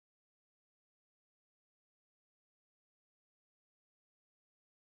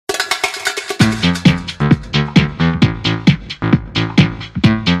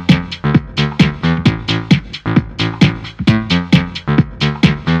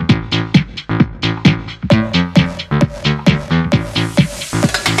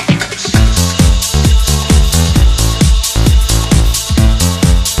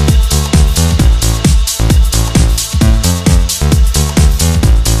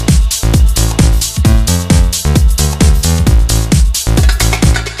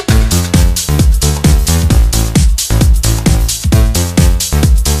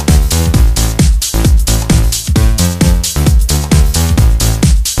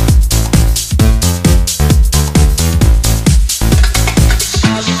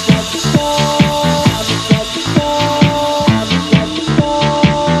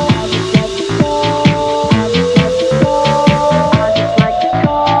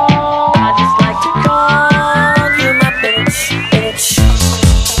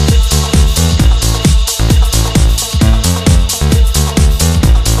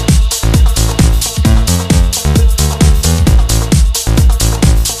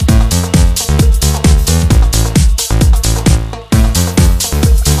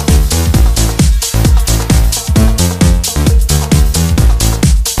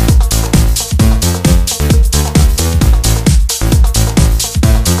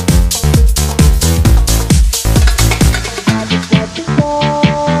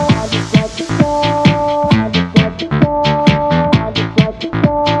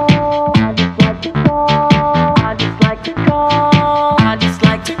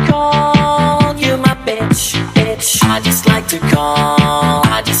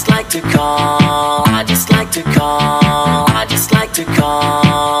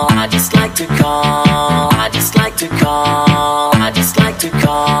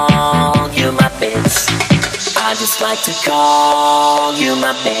just like to call you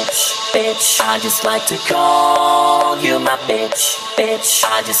my bitch, bitch. I just like to call you my bitch, bitch.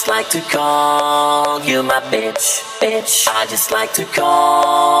 I just like to call you my bitch, bitch. I just like to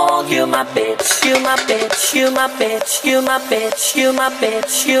call you my bitch, you my bitch, you my bitch, you my bitch, you my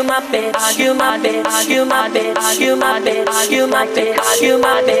bitch, you my bitch, you my bitch, you my bitch, you my bitch, you my bitch, you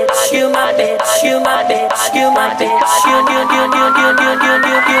my bitch, you my bitch, you my bitch, you my bitch, you